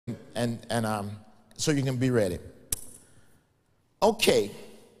so you can be ready. Okay.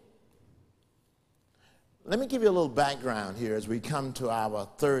 Let me give you a little background here as we come to our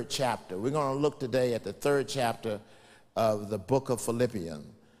third chapter. We're going to look today at the third chapter of the book of Philippians.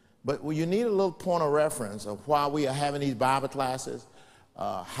 But you need a little point of reference of why we are having these Bible classes,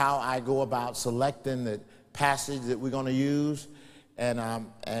 how I go about selecting the passage that we're going to use, and a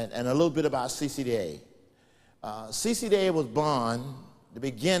little bit about CCDA. CCDA was born, the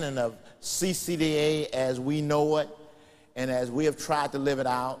beginning of CCDA as we know it and as we have tried to live it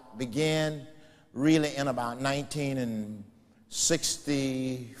out, began really in about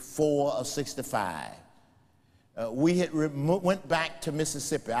 1964 or 65. We went back to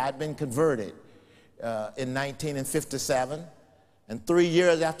Mississippi. I had been converted in 1957, and 3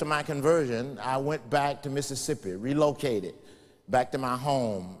 years after my conversion, I went back to Mississippi, relocated back to my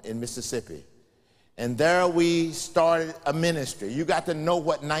home in Mississippi. And there we started a ministry. You got to know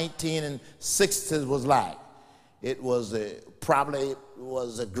what 1960s was like. It was probably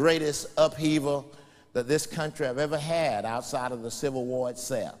was the greatest upheaval that this country have ever had outside of the Civil War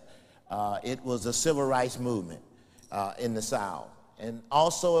itself. It was a civil rights movement in the South. And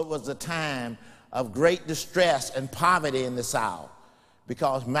also it was a time of great distress and poverty in the South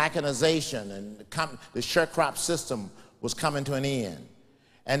because mechanization and the sharecrop system was coming to an end.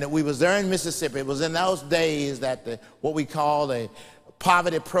 And that we was there in Mississippi. It was in those days that what we call the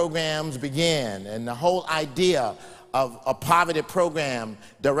poverty programs began, and the whole idea of a poverty program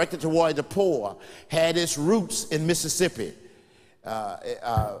directed toward the poor had its roots in Mississippi.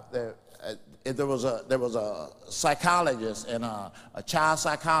 There was a psychologist and a child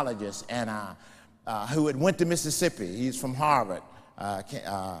psychologist who had went to Mississippi. He's from Harvard. I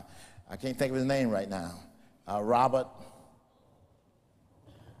can't think of his name right now. Robert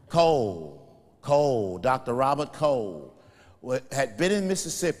Cole, Dr. Robert Cole, had been in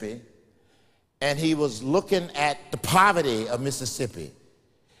Mississippi, and he was looking at the poverty of Mississippi.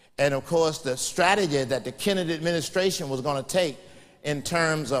 And of course, the strategy that the Kennedy administration was going to take in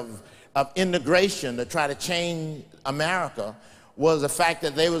terms of integration to try to change America was the fact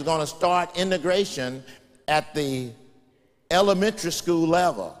that they was going to start integration at the elementary school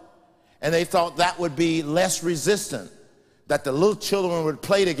level. And they thought that would be less resistant, that the little children would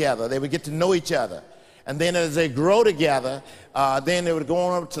play together, they would get to know each other. And then as they grow together, then they would go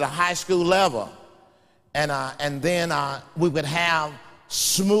on up to the high school level. And then we would have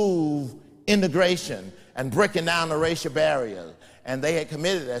smooth integration and breaking down the racial barriers. And they had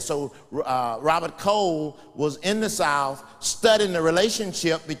committed that. So Robert Cole was in the South studying the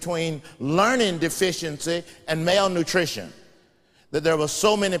relationship between learning deficiency and malnutrition. That there were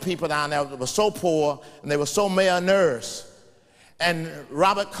so many people down there that were so poor and they were so malnourished. And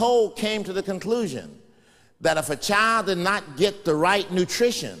Robert Cole came to the conclusion that if a child did not get the right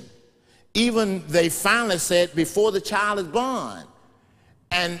nutrition, even they finally said before the child is born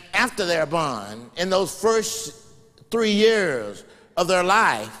and after they're born, in those first 3 years of their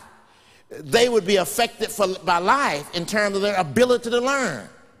life, they would be affected by life in terms of their ability to learn.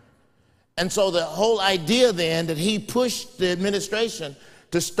 And so the whole idea then that he pushed the administration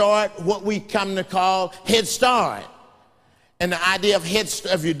to start what we come to call Head Start. And the idea of if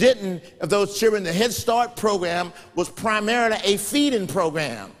those children, the Head Start program was primarily a feeding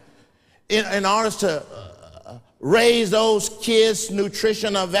program in order to raise those kids'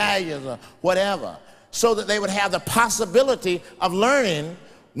 nutritional values or whatever, so that they would have the possibility of learning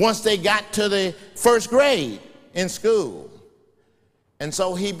once they got to the first grade in school. And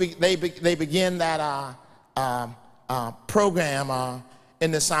so they began that program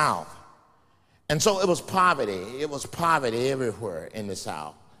in the South. And so it was poverty. It was poverty everywhere in the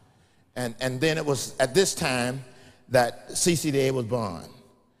South. And then it was at this time that CCDA was born.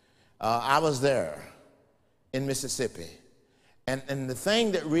 I was there in Mississippi. And the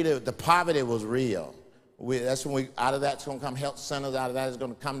thing that really, the poverty was real. That's when out of that's going to come health centers, out of that is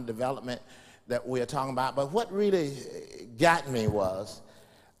going to come development that we are talking about. But what really got me was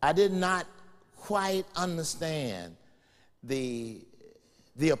I did not quite understand the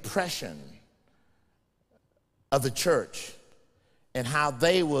oppression of the church and how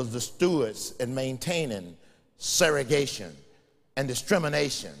they was the stewards in maintaining segregation and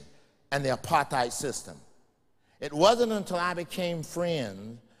discrimination and the apartheid system. It wasn't until I became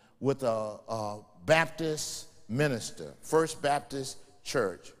friends with a Baptist minister, First Baptist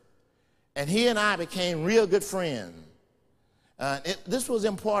Church, and he and I became real good friends. This was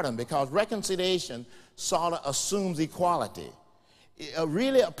important because reconciliation sort of assumes equality.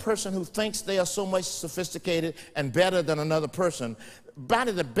 Really a person who thinks they are so much sophisticated and better than another person,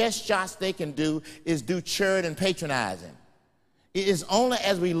 about the best shots they can do is do charity and patronizing. It is only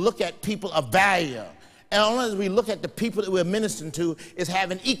as we look at people of value, and only as we look at the people that we're ministering to is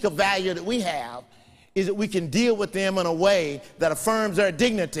having equal value that we have, is that we can deal with them in a way that affirms their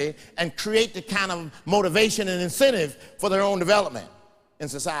dignity and create the kind of motivation and incentive for their own development in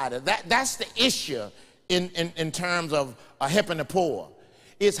society. That's the issue in terms of helping the poor.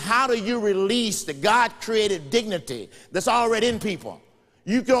 It's how do you release the God-created dignity that's already in people.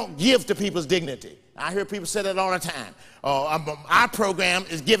 You don't give to people's dignity. I hear people say that all the time. Our program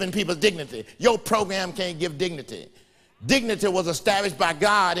is giving people dignity. Your program can't give dignity. Dignity was established by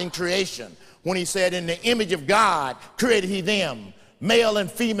God in creation when he said, in the image of God created he them. Male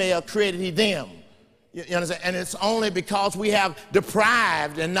and female created he them. You understand? And it's only because we have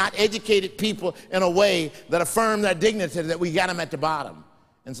deprived and not educated people in a way that affirm their dignity that we got them at the bottom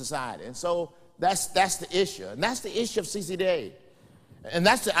in society. And so that's the issue. And that's the issue of CCDA. And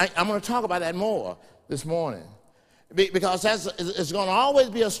I'm going to talk about that more this morning, because it's going to always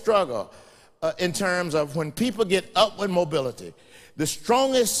be a struggle in terms of when people get upward mobility. The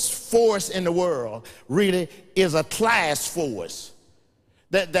strongest force in the world really is a class force.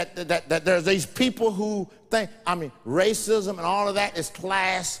 That there's these people who think, racism and all of that is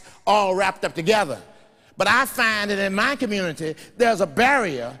class all wrapped up together. But I find that in my community, there's a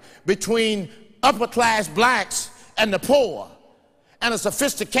barrier between upper class blacks and the poor, and a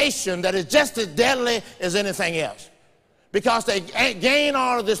sophistication that is just as deadly as anything else. Because they gain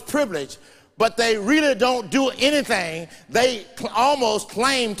all of this privilege, but they really don't do anything. They almost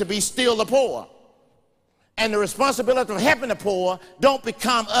claim to be still the poor. And the responsibility of helping the poor don't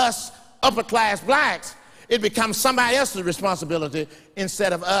become us upper class blacks. It becomes somebody else's responsibility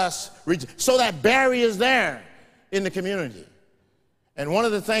instead of us. So that barrier is there in the community. And one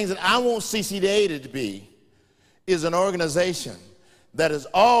of the things that I want CCDA to be is an organization that is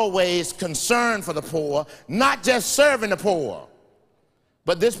always concerned for the poor, not just serving the poor,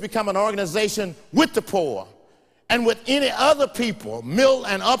 but this become an organization with the poor and with any other people, middle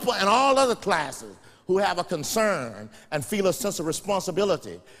and upper and all other classes, who have a concern and feel a sense of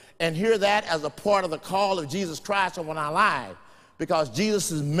responsibility and hear that as a part of the call of Jesus Christ upon our life. Because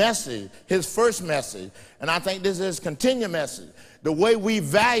Jesus' message, his first message, and I think this is his continued message, the way we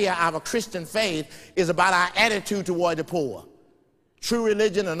value our Christian faith is about our attitude toward the poor. True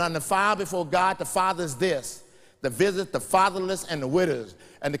religion and undefiled before God the Father is this: to visit the fatherless and the widows,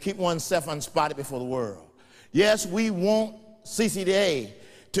 and to keep oneself unspotted before the world. Yes, we want CCDA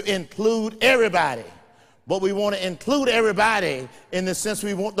to include everybody, but we want to include everybody in the sense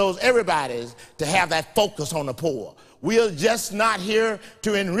we want those everybody's to have that focus on the poor. We are just not here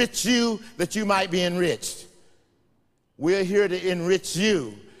to enrich you that you might be enriched. We're here to enrich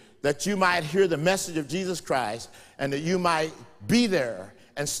you that you might hear the message of Jesus Christ and that you might be there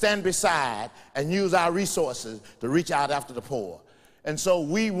and stand beside and use our resources to reach out after the poor. And so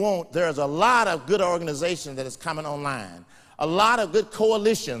there's a lot of good organizations that is coming online, a lot of good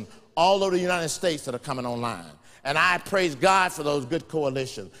coalitions all over the United States that are coming online. And I praise God for those good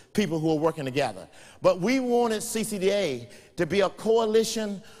coalitions, people who are working together. But we wanted CCDA to be a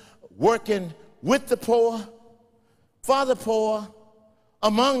coalition working with the poor, for the poor,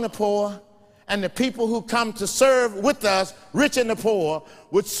 among the poor, and the people who come to serve with us, rich and the poor,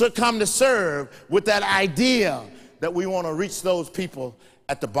 would come to serve with that idea that we want to reach those people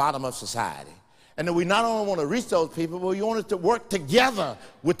at the bottom of society. And that we not only want to reach those people, but we want to work together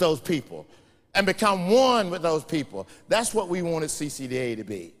with those people and become one with those people. That's what we wanted CCDA to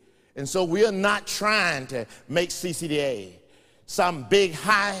be. And so we are not trying to make CCDA some big,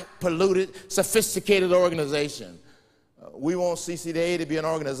 high-polluted, sophisticated organization. We want CCDA to be an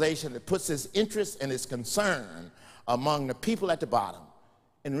organization that puts its interest and its concern among the people at the bottom,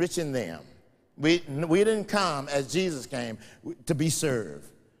 enriching them. We didn't come as Jesus came to be served.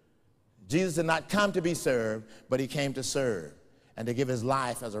 Jesus did not come to be served, but he came to serve and to give his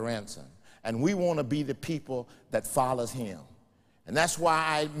life as a ransom. And we want to be the people that follows him. And that's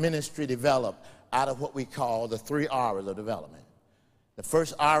why our ministry developed out of what we call the 3 R's of development. The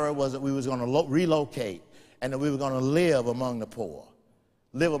first R was that we was going to relocate and that we were going to live among the poor.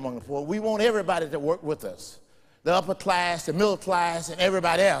 Live among the poor. We want everybody to work with us, the upper class, the middle class, and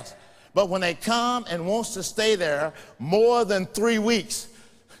everybody else. But when they come and wants to stay there more than 3 weeks,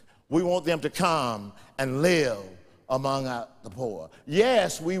 we want them to come and live among the poor.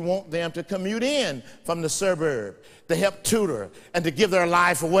 Yes, we want them to commute in from the suburb to help tutor and to give their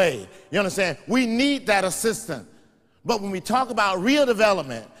life away. You understand? We need that assistance. But when we talk about real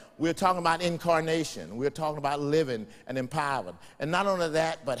development, we're talking about incarnation. We're talking about living and empowered. And not only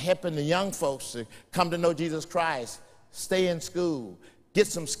that, but helping the young folks to come to know Jesus Christ, stay in school, get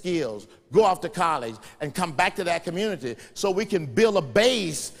some skills, go off to college, and come back to that community so we can build a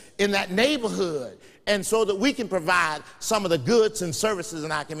base in that neighborhood, and so that we can provide some of the goods and services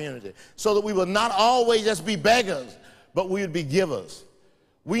in our community, so that we will not always just be beggars, but we would be givers.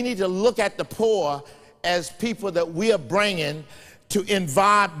 We need to look at the poor as people that we are bringing to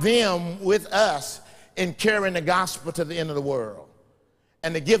involve them with us in carrying the gospel to the end of the world,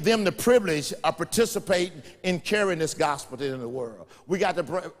 and to give them the privilege of participating in carrying this gospel to the end of the world. We got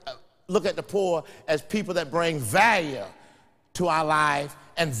to look at the poor as people that bring value to our life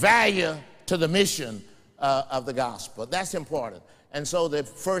and value to the mission of the gospel. That's important. And so the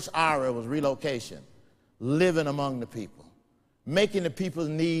first area was relocation, living among the people, making the people's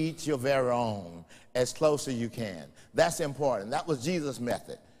needs your very own as close as you can. That's important. That was Jesus'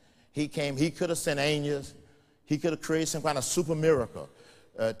 method. He came, he could have sent angels, he could have created some kind of super miracle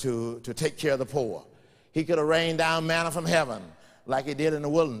to take care of the poor. He could have rained down manna from heaven like he did in the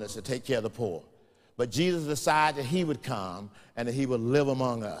wilderness to take care of the poor. But Jesus decided that he would come and that he would live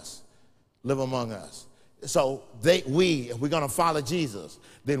among us. Live among us. So if we're going to follow Jesus,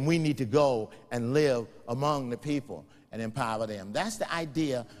 then we need to go and live among the people and empower them. That's the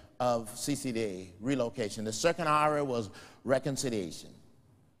idea of CCDA, relocation. The second area was reconciliation.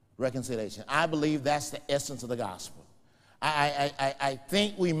 Reconciliation. I believe that's the essence of the gospel. I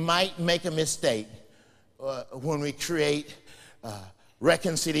think we might make a mistake when we create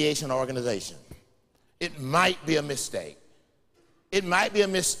reconciliation organization. It might be a mistake. It might be a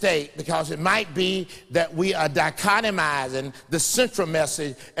mistake because it might be that we are dichotomizing the central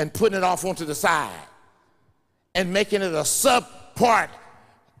message and putting it off onto the side and making it a sub-part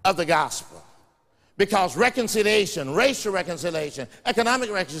of the gospel. Because reconciliation, racial reconciliation,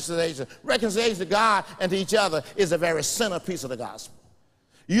 economic reconciliation, reconciliation to God and to each other is a very centerpiece of the gospel.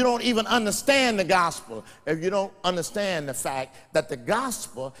 You don't even understand the gospel if you don't understand the fact that the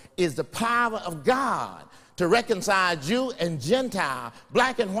gospel is the power of God to reconcile Jew and Gentile,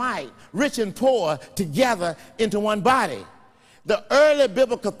 black and white, rich and poor, together into one body. The early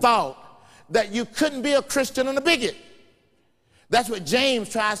biblical thought that you couldn't be a Christian and a bigot. That's what James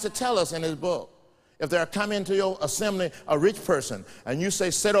tries to tell us in his book. If they're coming to your assembly a rich person and you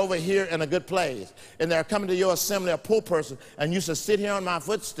say, sit over here in a good place, and they're coming to your assembly a poor person and you say, sit here on my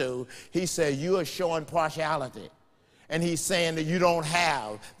footstool, he said, you are showing partiality. And he's saying that you don't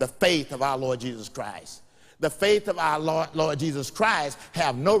have the faith of our Lord Jesus Christ. The faith of our Lord Jesus Christ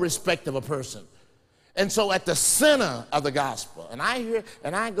have no respect of a person. And so at the center of the gospel, and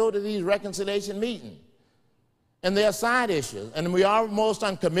I go to these reconciliation meetings, and there are side issues, and we almost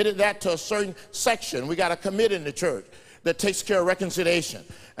uncommitted that to a certain section. We got a committee in the church that takes care of reconciliation,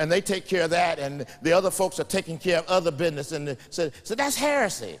 and they take care of that, and the other folks are taking care of other business. And so that's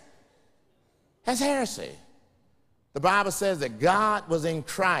heresy. That's heresy. The Bible says that God was in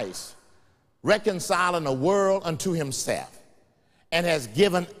Christ, reconciling the world unto himself, and has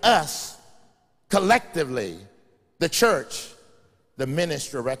given us collectively, the church, the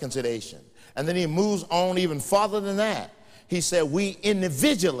ministry of reconciliation. And then he moves on even farther than that. He said we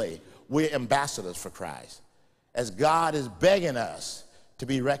individually, we're ambassadors for Christ, as God is begging us to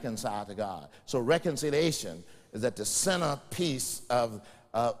be reconciled to God. So reconciliation is at the centerpiece of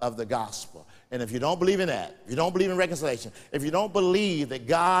the gospel. And if you don't believe in that, if you don't believe in reconciliation, if you don't believe that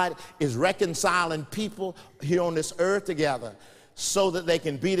God is reconciling people here on this earth together so that they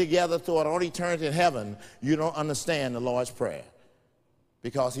can be together throughout all eternity in heaven, you don't understand the Lord's Prayer.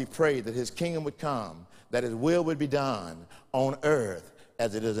 Because he prayed that his kingdom would come, that his will would be done on earth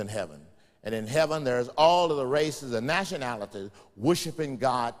as it is in heaven. And in heaven, there's all of the races and nationalities worshiping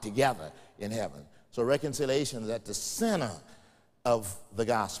God together in heaven. So reconciliation is at the center of the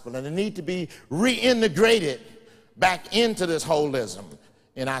gospel. And it needs to be reintegrated back into this holism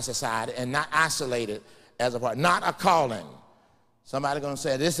in our society and not isolated as a part, not a calling. Somebody going to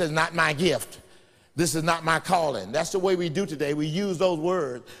say, this is not my gift. This is not my calling. That's the way we do today. We use those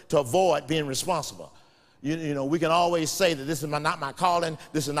words to avoid being responsible. You know, we can always say that this is not my calling,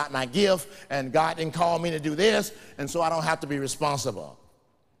 this is not my gift, and God didn't call me to do this, and so I don't have to be responsible.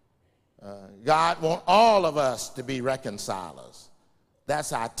 God wants all of us to be reconcilers.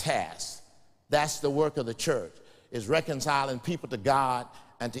 That's our task. That's the work of the church, is reconciling people to God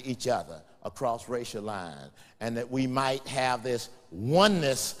and to each other across racial lines, and that we might have this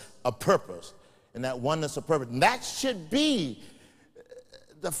oneness of purpose. And that oneness of purpose. And that should be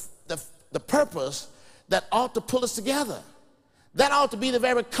the purpose that ought to pull us together. That ought to be the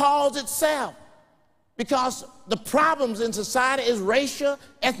very cause itself. Because the problems in society is racial,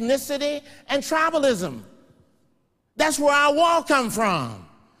 ethnicity, and tribalism. That's where our war comes from.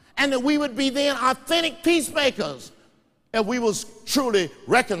 And that we would be then authentic peacemakers if we was truly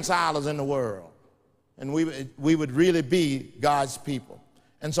reconcilers in the world, and we would really be God's people.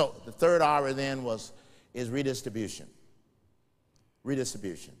 And so the third R then is redistribution.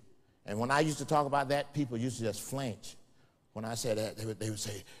 Redistribution. And when I used to talk about that, people used to just flinch. When I said that, they would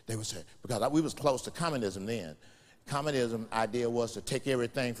say, because we was close to communism then. Communism idea was to take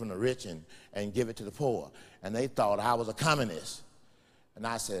everything from the rich and give it to the poor. And they thought I was a communist. And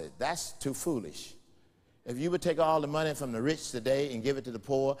I said, that's too foolish. If you would take all the money from the rich today and give it to the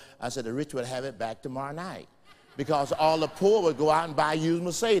poor, I said the rich would have it back tomorrow night. Because all the poor would go out and buy used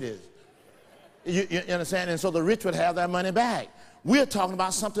Mercedes. You understand? And so the rich would have their money back. We're talking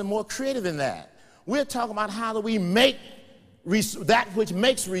about something more creative than that. We're talking about how do we make that which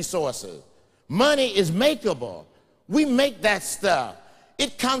makes resources. Money is makeable. We make that stuff.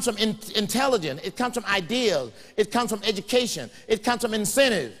 It comes from intelligence. It comes from ideas. It comes from education. It comes from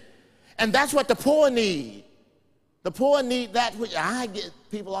incentives. And that's what the poor need. The poor need that which I get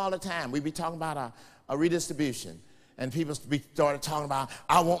people all the time. We be talking about a redistribution. And people started talking about,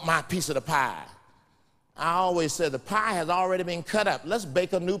 I want my piece of the pie. I always said the pie has already been cut up. Let's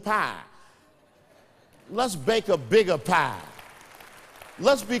bake a new pie. Let's bake a bigger pie.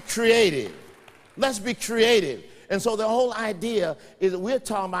 Let's be creative. Let's be creative. And so the whole idea is that we're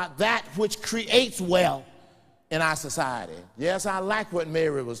talking about that which creates wealth in our society. Yes, I like what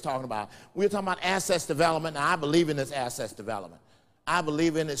Mary was talking about. We're talking about assets development, and I believe in this assets development. I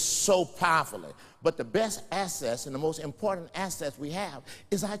believe in it so powerfully. But the best assets and the most important assets we have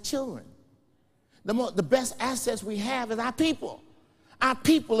is our children. The best assets we have is our people. Our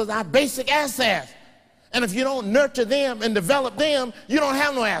people is our basic assets. And if you don't nurture them and develop them, you don't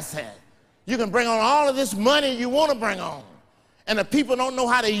have no asset. You can bring on all of this money you want to bring on. And if people don't know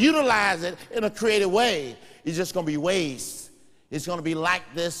how to utilize it in a creative way, it's just going to be waste. It's going to be like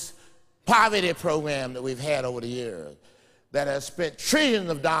this poverty program that we've had over the years that has spent trillions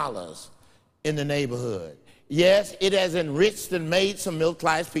of dollars in the neighborhood. Yes, it has enriched and made some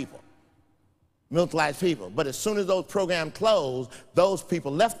middle-class people. Middle-class people. But as soon as those programs closed, those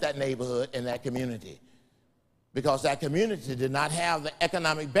people left that neighborhood and that community because that community did not have the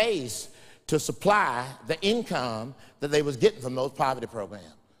economic base to supply the income that they was getting from those poverty programs.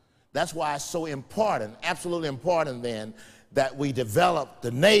 That's why it's so important, absolutely important then, that we develop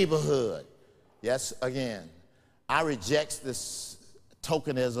the neighborhood. Yes, again, I reject this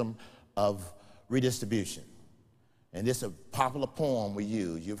tokenism of redistribution. And this is a popular poem we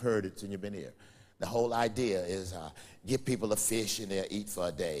use. You've heard it since you've been here. The whole idea is give people a fish and they'll eat for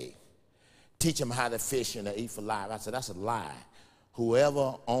a day. Teach them how to fish and they'll eat for life. I said, that's a lie.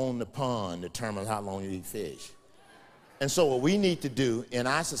 Whoever owns the pond determines how long you eat fish. And so what we need to do in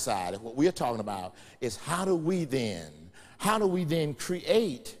our society, what we're talking about, is how do we then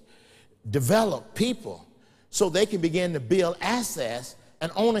create, develop people so they can begin to build assets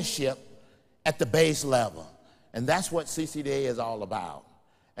and ownership at the base level. And that's what CCDA is all about.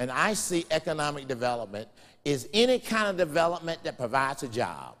 And I see economic development is any kind of development that provides a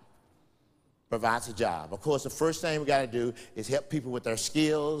job. Provides a job. Of course, the first thing we got to do is help people with their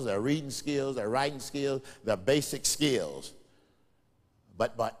skills, their reading skills, their writing skills, their basic skills.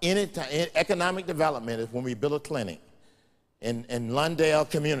 But by any time, economic development is when we build a clinic. In Lundale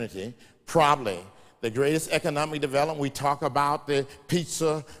community, probably the greatest economic development, we talk about the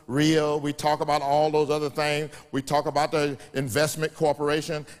pizza Rio, we talk about all those other things, we talk about the investment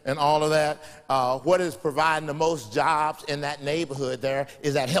corporation and all of that. What is providing the most jobs in that neighborhood there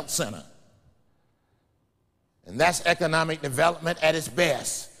is that health center. And that's economic development at its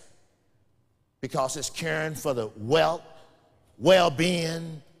best because it's caring for the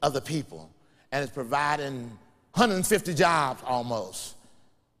well-being of the people, and it's providing 150 jobs almost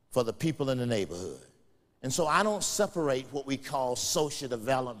for the people in the neighborhood. And so I don't separate what we call social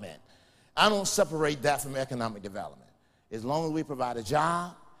development. I don't separate that from economic development. As long as we provide a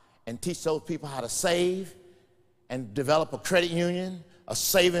job and teach those people how to save and develop a credit union, a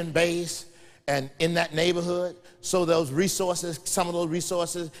saving base, and in that neighborhood, so those resources, some of those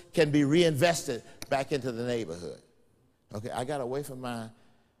resources can be reinvested back into the neighborhood. Okay, I got away from my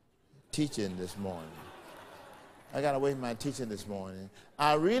teaching this morning.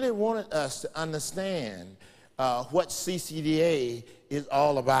 I really wanted us to understand what CCDA is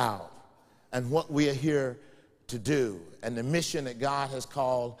all about and what we are here to do and the mission that God has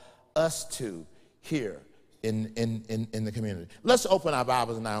called us to here in the community. Let's open our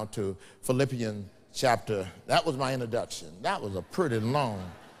Bibles now to Philippians chapter. That was my introduction. That was a pretty long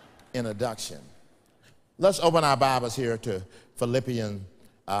introduction. Let's open our Bibles here to Philippians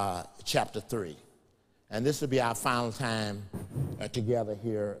chapter 3. And this will be our final time together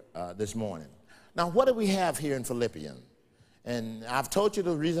here this morning. Now, what do we have here in Philippians? And I've told you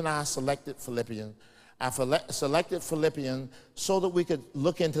the reason I selected Philippians. Selected Philippians so that we could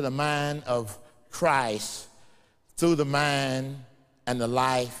look into the mind of Christ through the mind and the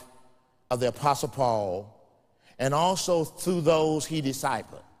life of the Apostle Paul, and also through those he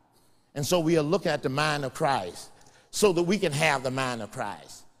discipled. And so we are looking at the mind of Christ so that we can have the mind of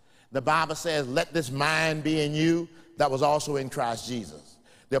Christ. The Bible says, let this mind be in you that was also in Christ Jesus.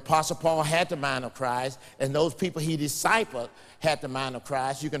 The Apostle Paul had the mind of Christ, and those people he discipled had the mind of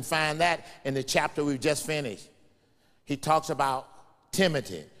Christ. You can find that in the chapter we've just finished. He talks about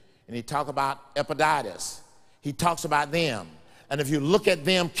Timothy, and he talks about Epaphroditus. He talks about them. And if you look at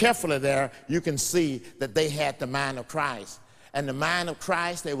them carefully there, you can see that they had the mind of Christ. And the mind of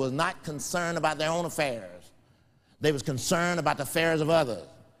Christ, they was not concerned about their own affairs. They was concerned about the affairs of others.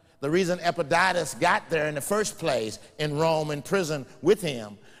 The reason Epaphroditus got there in the first place in Rome in prison with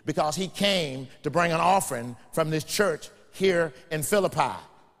him, because he came to bring an offering from this church here in Philippi.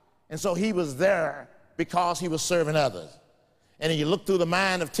 And so he was there because he was serving others. And you look through the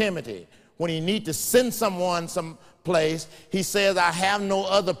mind of Timothy, when he need to send someone someplace, he says, I have no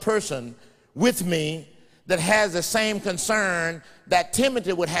other person with me that has the same concern that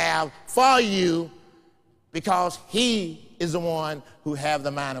Timothy would have for you, because he is the one who have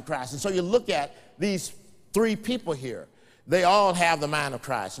the mind of Christ. And so you look at these three people here. They all have the mind of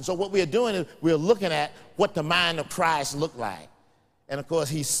Christ. And so what we are doing is we're looking at what the mind of Christ looked like. And of course,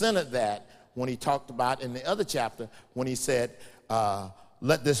 he centered that when he talked about in the other chapter, when he said,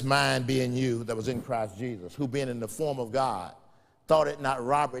 let this mind be in you that was in Christ Jesus, who being in the form of God, thought it not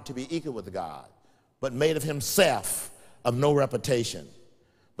robbery to be equal with God, but made of himself of no reputation,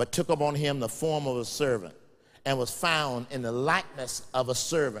 but took upon him the form of a servant, and was found in the likeness of a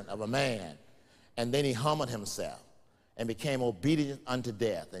servant, of a man. And then he humbled himself and became obedient unto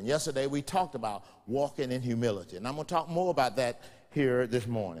death. And yesterday we talked about walking in humility. And I'm going to talk more about that here this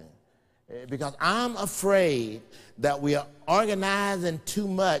morning, because I'm afraid that we are organizing too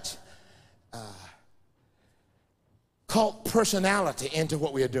much cult personality into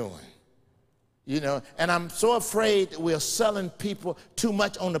what we are doing. You know, and I'm so afraid that we are selling people too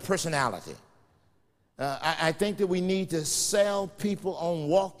much on the personality. I think that we need to sell people on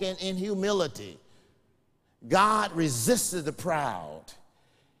walking in humility. God resisted the proud.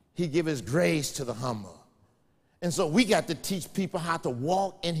 He gives his grace to the humble. And so we got to teach people how to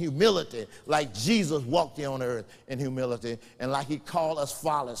walk in humility, like Jesus walked here on earth in humility, and like he called us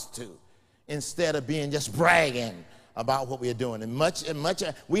fathers to, instead of being just bragging about what we are doing.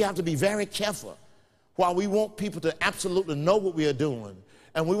 And we have to be very careful. While we want people to absolutely know what we are doing,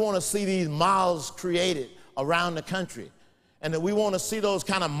 and we want to see these models created around the country, and that we want to see those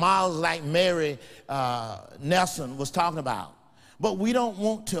kind of models like Mary Nelson was talking about. But we don't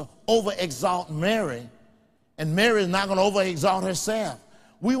want to over-exalt Mary, and Mary is not going to over-exalt herself.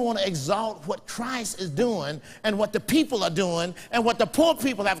 We want to exalt what Christ is doing and what the people are doing and what the poor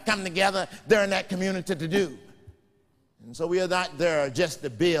people have come together there in that community to do. And so we are not there just to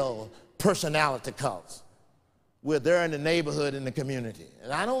build personality cults. We're there in the neighborhood, in the community.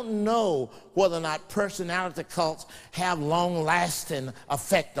 And I don't know whether or not personality cults have long-lasting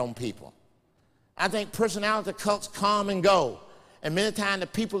effect on people. I think personality cults come and go. And many times the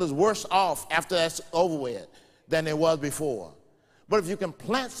people is worse off after that's over with than they was before. But if you can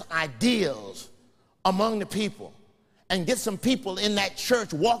plant some ideals among the people and get some people in that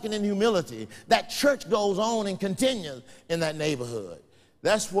church walking in humility, that church goes on and continues in that neighborhood.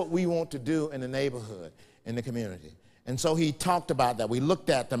 That's what we want to do in the neighborhood, in the community. And so he talked about that. We looked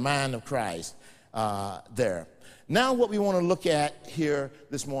at the mind of Christ there. Now what we want to look at here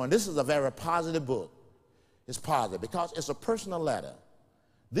this morning, this is a very positive book. It's positive because it's a personal letter.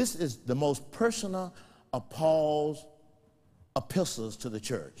 This is the most personal of Paul's epistles to the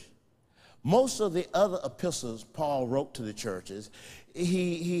church. Most of the other epistles Paul wrote to the churches,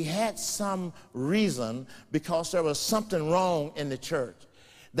 he had some reason because there was something wrong in the church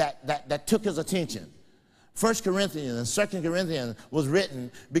that took his attention. 1 Corinthians and 2 Corinthians was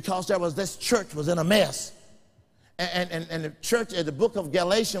written because this church was in a mess. And the church, the book of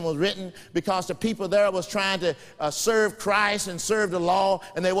Galatians was written because the people there was trying to serve Christ and serve the law,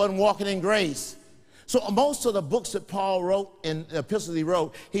 and they wasn't walking in grace. So most of the books that Paul wrote, in the epistles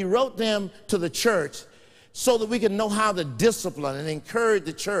he wrote them to the church so that we could know how to discipline and encourage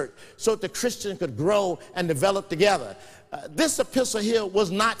the church so that the Christian could grow and develop together. This epistle here was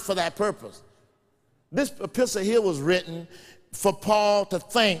not for that purpose. This epistle here was written for Paul to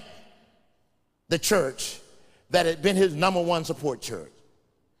thank the church that had been his #1 support church.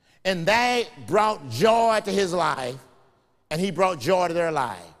 And they brought joy to his life, and he brought joy to their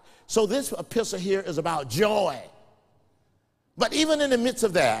life. So this epistle here is about joy. But even in the midst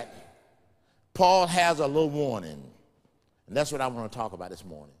of that, Paul has a little warning. And that's what I want to talk about this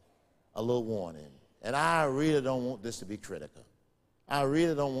morning, a little warning. And I really don't want this to be critical. I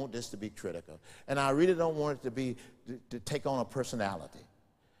really don't want this to be critical. And I really don't want it to take on a personality.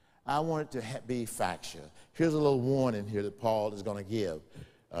 I want it to be factual. Here's a little warning here that Paul is going to give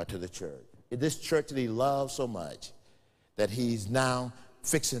to the church. This church that he loves so much that he's now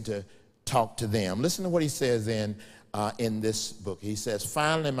fixing to talk to them. Listen to what he says in this book. He says,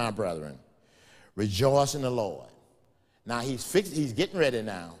 finally, my brethren, rejoice in the Lord. Now he's getting ready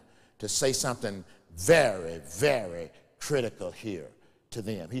now to say something very, very critical here to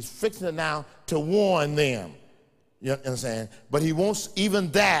them. He's fixing it now to warn them. You know what I'm saying? But he wants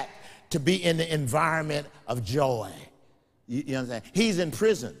even that to be in the environment of joy. You know what I'm saying? He's in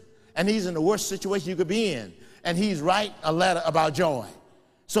prison, and he's in the worst situation you could be in, and he's writing a letter about joy.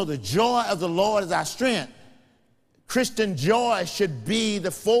 So the joy of the Lord is our strength. Christian joy should be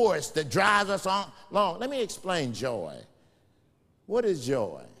the force that drives us along. Let me explain joy. What is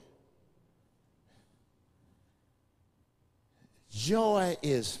joy? Joy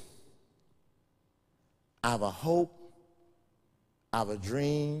is our hope, our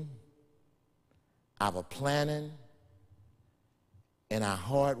dream, our planning, and our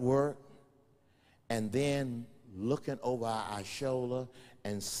hard work, and then looking over our shoulder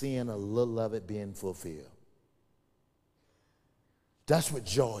and seeing a little of it being fulfilled. That's what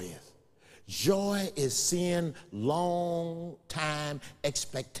joy is. Joy is seeing long time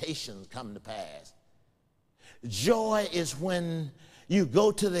expectations come to pass. Joy is when you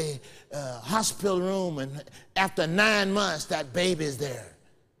go to the hospital room and after 9 months that baby is there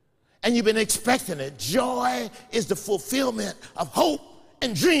and you've been expecting it. Joy is the fulfillment of hope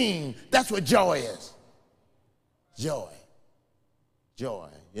and dream. That's what joy is. Joy. Joy.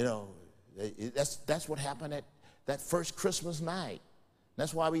 You know, that's what happened at that first Christmas night.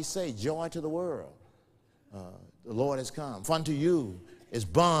 That's why we say joy to the world. The Lord has come. Unto you is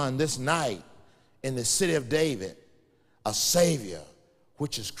born this night in the city of David a Savior,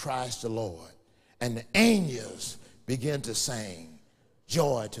 which is Christ the Lord. And the angels begin to sing,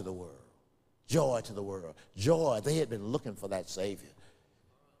 joy to the world, joy to the world. Joy, they had been looking for that Savior.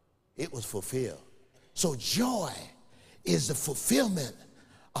 It was fulfilled. So joy is the fulfillment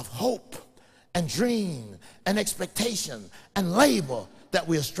of hope and dream and expectation and labor that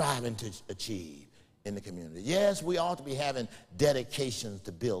we're striving to achieve in the community. Yes, we ought to be having dedications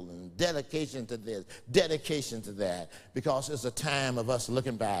to building, dedication to this, dedication to that, because it's a time of us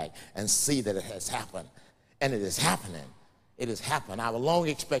looking back and see that it has happened. And it is happening. It has happened. Our long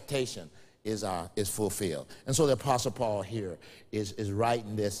expectation is fulfilled. And so the Apostle Paul here is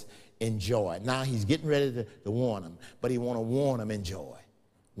writing this in joy. Now he's getting ready to warn them, but he want to warn them in joy.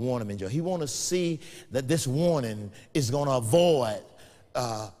 Warn them in joy. He want to see that this warning is going to avoid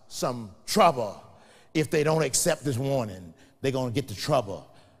some trouble. If they don't accept this warning, they're going to get the trouble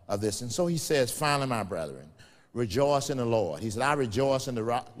of this. And so he says, finally, my brethren, rejoice in the Lord. He said, I rejoice in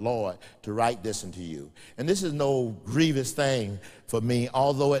the Lord to write this unto you. And this is no grievous thing for me,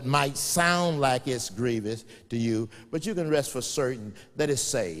 although it might sound like it's grievous to you, but you can rest for certain that it's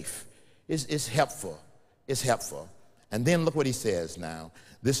safe. It's helpful. It's helpful. And then look what he says now.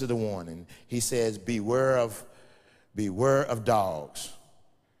 This is the warning. He says, beware of dogs.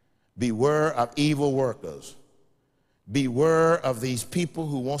 Beware of evil workers. Beware of these people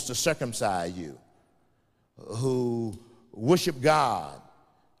who wants to circumcise you, who worship God.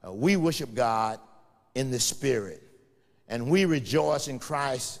 We worship God in the Spirit, and we rejoice in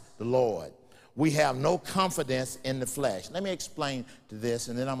Christ the Lord. We have no confidence in the flesh. Let me explain to this,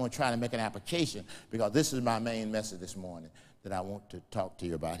 and then I'm going to try to make an application, because this is my main message this morning that I want to talk to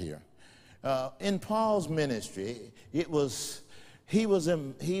you about here. In Paul's ministry, he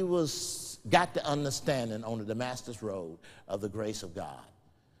got the understanding on the Damascus road of the grace of God.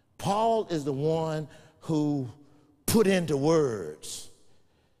 Paul is the one who put into words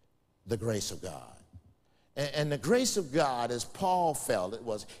the grace of God. And the grace of God, as Paul felt it,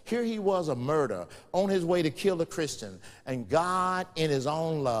 was here he was, a murderer on his way to kill a Christian, and God in his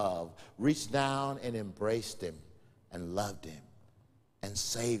own love reached down and embraced him and loved him and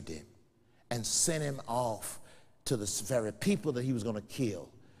saved him and sent him off to the very people that he was going to kill.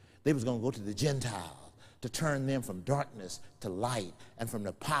 They was going to go to the Gentiles to turn them from darkness to light and from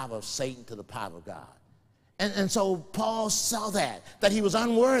the power of Satan to the power of God. And so Paul saw that he was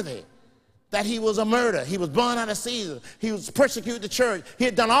unworthy, that he was a murderer. He was born out of Caesar. He was persecuted the church. He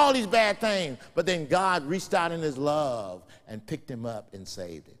had done all these bad things, but then God reached out in his love and picked him up and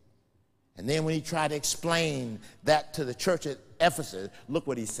saved him. And then when he tried to explain that to the church at Ephesus, look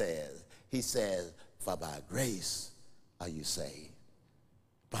what he says. He says, for by grace are you saved.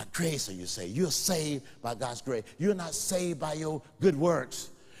 By grace are you saved. You're saved by God's grace. You're not saved by your good works.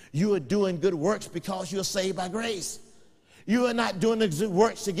 You are doing good works because you're saved by grace. You are not doing the good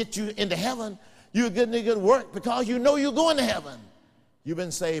works to get you into heaven. You're getting the good work because you know you're going to heaven. You've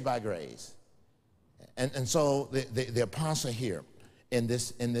been saved by grace. And so the apostle here,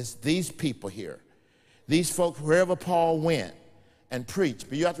 these people here, these folks, wherever Paul went and preached,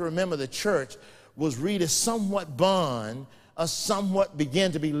 but you have to remember the church was really somewhat born or somewhat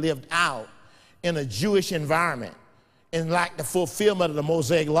began to be lived out in a Jewish environment in like the fulfillment of the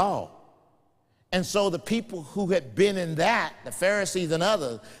Mosaic law. And so the people who had been in that, the Pharisees and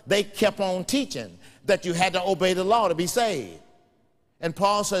others, they kept on teaching that you had to obey the law to be saved. And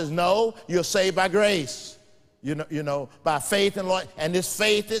Paul says, no, you're saved by grace, you know, by faith in the Lord. And this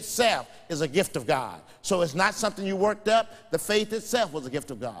faith itself is a gift of God. So it's not something you worked up. The faith itself was a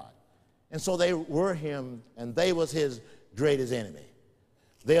gift of God. And so they were him, and they was his greatest enemy.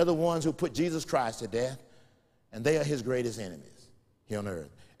 They are the ones who put Jesus Christ to death, and they are his greatest enemies here on earth.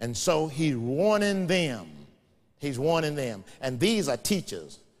 And so he's warning them. He's warning them. And these are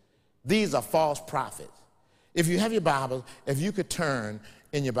teachers. These are false prophets. If you have your Bible, if you could turn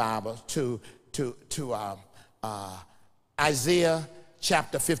in your Bible to Isaiah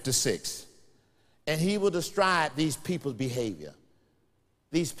chapter 56, and he will describe these people's behavior.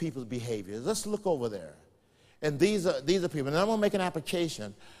 These people's behavior. Let's look over there. And these are people. And I'm going to make an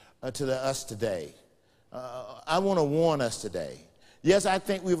application to us today. I want to warn us today. Yes, I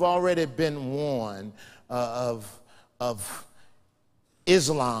think we've already been warned of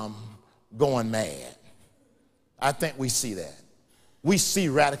Islam going mad. I think we see that. We see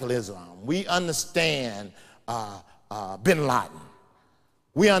radical Islam. We understand bin Laden.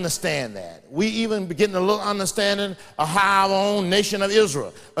 We understand that. We even begin a little understanding of how our own nation of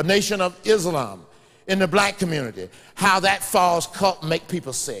Israel, a nation of Islam in the black community, how that false cult make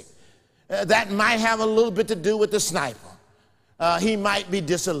people sick. That might have a little bit to do with the sniper. He might be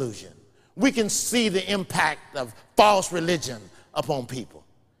disillusioned. We can see the impact of false religion upon people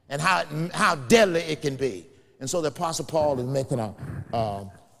and how deadly it can be. And so the Apostle Paul is making a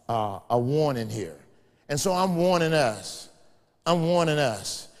warning here. And so I'm warning us. I'm warning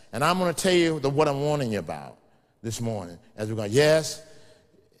us. And I'm going to tell you what I'm warning you about this morning as we're going. Yes,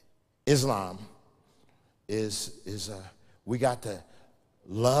 Islam we got to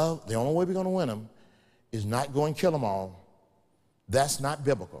love. The only way we're going to win them is not go and kill them all. That's not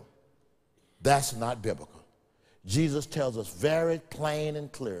biblical. That's not biblical. Jesus tells us very plain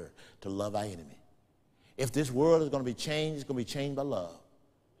and clear to love our enemy. If this world is going to be changed, it's going to be changed by love.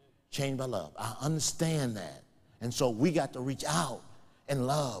 Changed by love. I understand that. And so we got to reach out and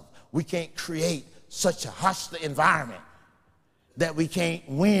love. We can't create such a hostile environment that we can't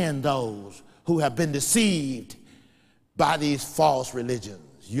win those who have been deceived by these false religions.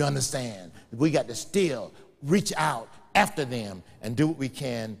 You understand? We got to still reach out after them and do what we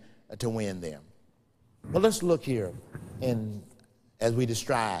can to win them. But let's look here as we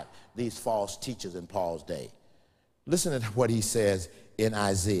describe these false teachers in Paul's day. Listen to what he says in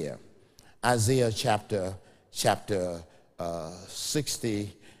Isaiah. Isaiah chapter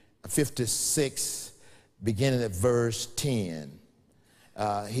 56, beginning at verse 10.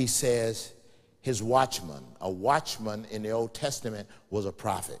 He says, his watchman. A watchman in the Old Testament was a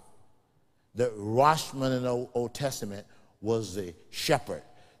prophet. The watchman in the Old Testament was the shepherd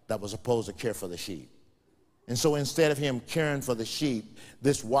that was supposed to care for the sheep. And so instead of him caring for the sheep,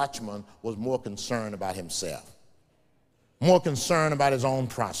 this watchman was more concerned about himself, more concerned about his own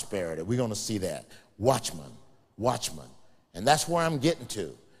prosperity. We're going to see that. Watchman. And that's where I'm getting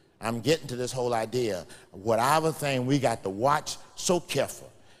to. I'm getting to this whole idea of whatever thing we got to watch so careful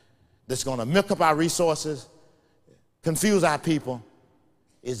that's going to milk up our resources, confuse our people,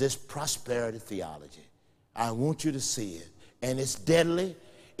 is this prosperity theology. I want you to see it. And it's deadly.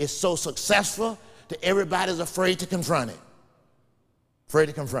 It's so successful that everybody's afraid to confront it. Afraid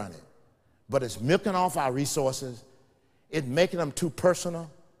to confront it. But it's milking off our resources. It's making them too personal.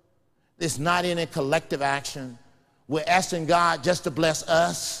 It's not any collective action. We're asking God just to bless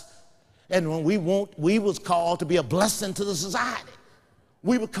us. And when we was called to be a blessing to the society.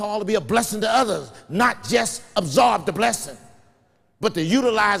 We were called to be a blessing to others, not just absorb the blessing, but to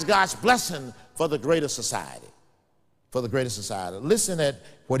utilize God's blessing for the greater society. For the greater society. Listen at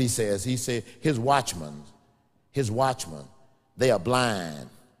what he says. He said, his watchmen, they are blind.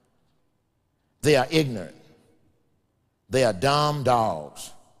 They are ignorant. They are dumb dogs.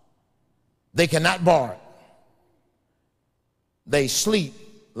 They cannot bark. They sleep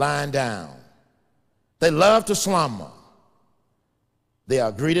lying down. They love to slumber. They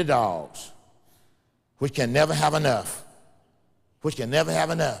are greedy dogs, which can never have enough. which can never have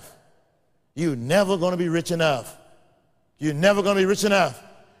enough. You're never going to be rich enough. You're never going to be rich enough.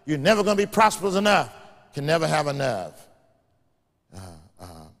 You're never going to be prosperous enough. Can never have enough.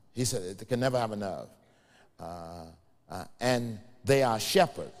 He said they can never have enough. And they are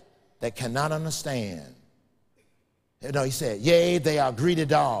shepherds that cannot understand. No, he said, yea, they are greedy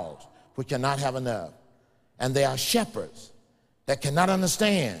dogs which cannot have enough. And they are shepherds that cannot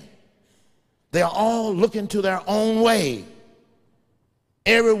understand. They are all looking to their own way.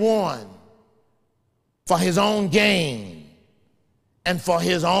 Everyone for his own gain and for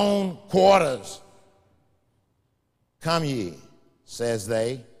his own quarters. Come ye, says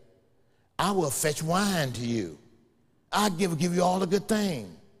they, I will fetch wine to you. I'll give you all the good things.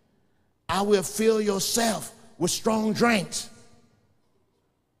 I will fill yourself with strong drinks.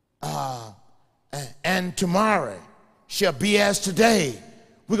 And tomorrow shall be as today.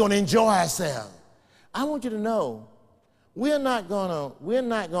 We're going to enjoy ourselves. I want you to know, we're not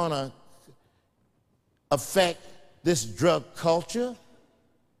gonna affect this drug culture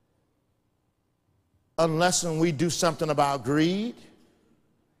unless we do something about greed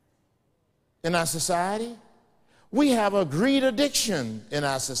in our society. We have a greed addiction in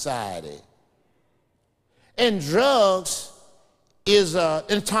our society. And drugs is an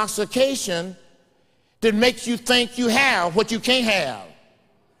intoxication that makes you think you have what you can't have.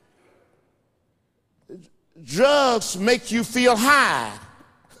 Drugs make you feel high.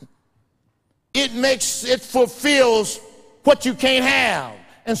 It fulfills what you can't have,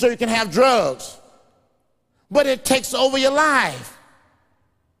 and so you can have drugs. But it takes over your life.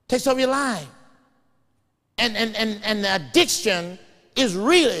 Takes over your life. And the addiction is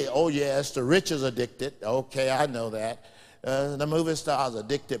really, oh yes, the rich is addicted. Okay, I know that. The movie stars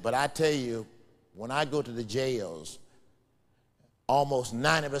addicted, but I tell you, when I go to the jails, almost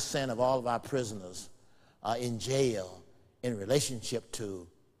 90% of all of our prisoners are in jail in relationship to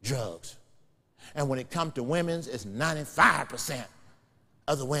drugs. And when it comes to women's, it's 95%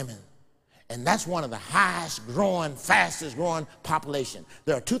 of the women. And that's one of the highest growing, fastest growing population.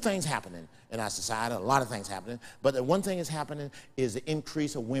 There are two things happening in our society, a lot of things happening, but the one thing that's happening is the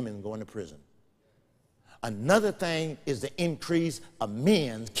increase of women going to prison. Another thing is the increase of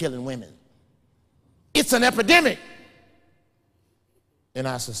men killing women. It's an epidemic in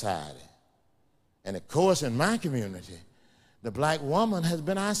our society. And of course, in my community, the black woman has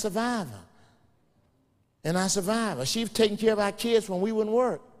been our survivor. And our survivor. She's taking care of our kids when we wouldn't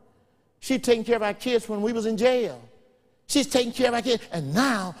work. She's taking care of our kids when we was in jail. She's taking care of our kids. And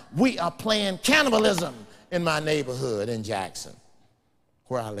now we are playing cannibalism in my neighborhood in Jackson,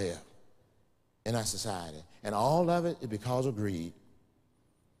 where I live, in our society. And all of it is because of greed.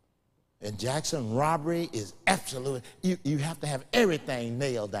 In Jackson, robbery is absolute. You have to have everything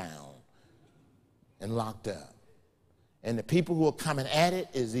nailed down and locked up. And the people who are coming at it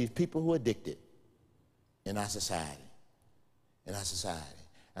is these people who are addicted in our society. In our society.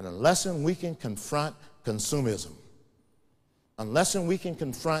 And unless we can confront consumerism, unless we can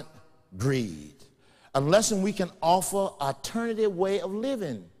confront greed, unless we can offer alternative way of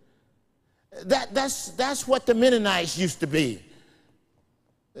living, that's what the Mennonites used to be.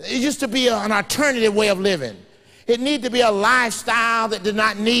 It used to be an alternative way of living. It needed to be a lifestyle that did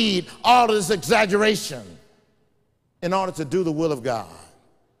not need all of this exaggeration in order to do the will of God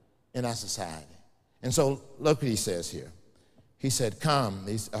in our society. And so look what he says here. He said, come.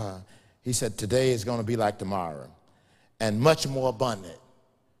 He said, today is going to be like tomorrow and much more abundant.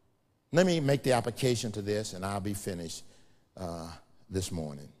 Let me make the application to this, and I'll be finished this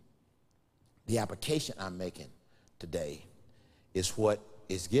morning. The application I'm making today is what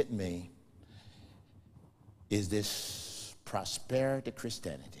is getting me is this prosperity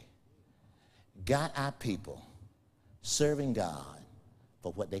Christianity. Got our people serving God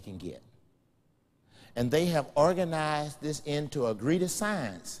for what they can get. And they have organized this into a greedy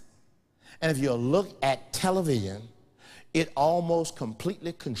science. And if you look at television, it almost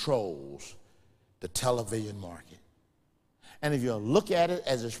completely controls the television market. And if you look at it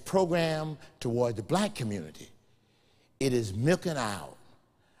as a program toward the black community, it is milking out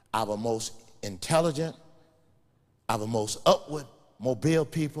our most intelligent, our most upward mobile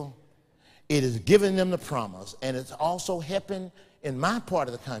people. It is giving them the promise, and it's also helping, in my part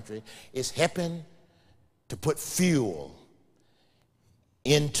of the country, it's helping to put fuel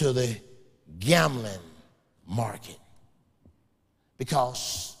into the gambling market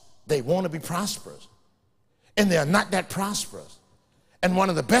because they want to be prosperous, and they're not that prosperous. And one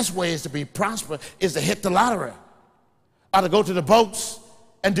of the best ways to be prosperous is to hit the lottery or to go to the boats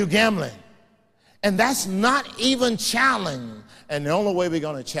and do gambling. And that's not even challenged. And the only way we're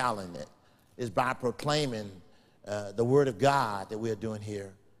going to challenge it is by proclaiming the Word of God that we're doing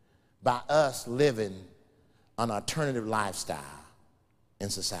here by us living an alternative lifestyle in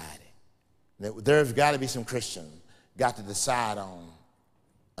society. There's got to be some Christians got to decide on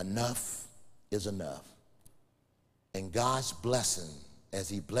enough is enough. And God's blessing, as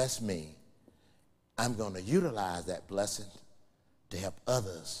he blessed me, I'm going to utilize that blessing to help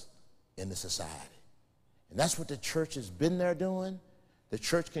others in the society. And that's what the church has been there doing. The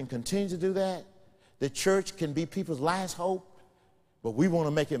church can continue to do that. The church can be people's last hope, but we want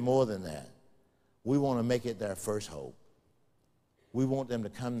to make it more than that. We want to make it their first hope. We want them to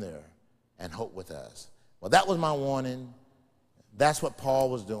come there and hope with us. Well, that was my warning. That's what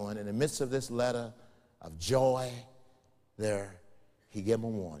Paul was doing. In the midst of this letter of joy there, he gave them a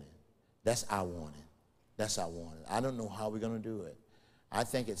warning. That's our warning. That's our warning. I don't know how we're going to do it. I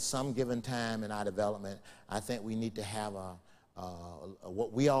think at some given time in our development, I think we need to have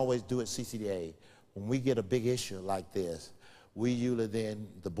what we always do at CCDA. When we get a big issue like this, we usually then,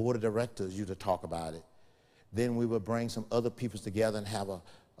 the board of directors usually talk about it. Then we will bring some other people together and have a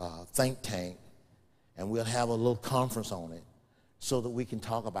think tank, and we'll have a little conference on it so that we can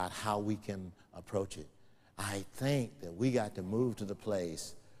talk about how we can approach it. I think that we got to move to the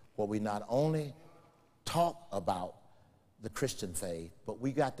place where we not only talk about the Christian faith, but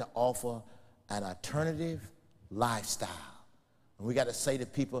we got to offer an alternative lifestyle. And we got to say to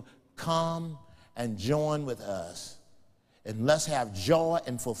people, come and join with us. And let's have joy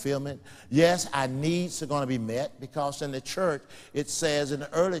and fulfillment. Yes, our needs are going to be met, because in the church, it says in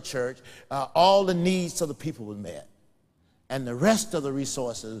the early church, all the needs of the people were met. And the rest of the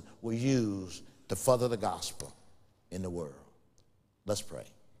resources were used to further the gospel in the world. Let's pray.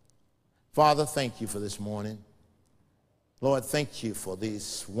 Father, thank you for this morning. Lord, thank you for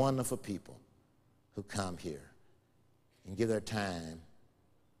these wonderful people who come here and give their time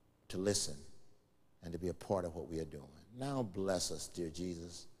to listen and to be a part of what we are doing. Now bless us, dear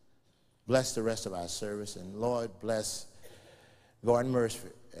Jesus. Bless the rest of our service. And Lord, bless Gordon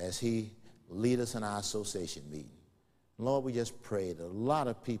Mercer as he lead us in our association meeting. Lord, we just pray that a lot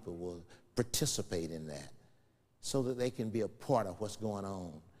of people will participate in that so that they can be a part of what's going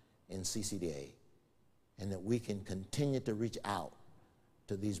on in CCDA, and that we can continue to reach out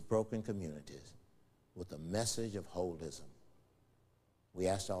to these broken communities with a message of holism. We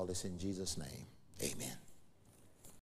ask all this in Jesus' name. Amen.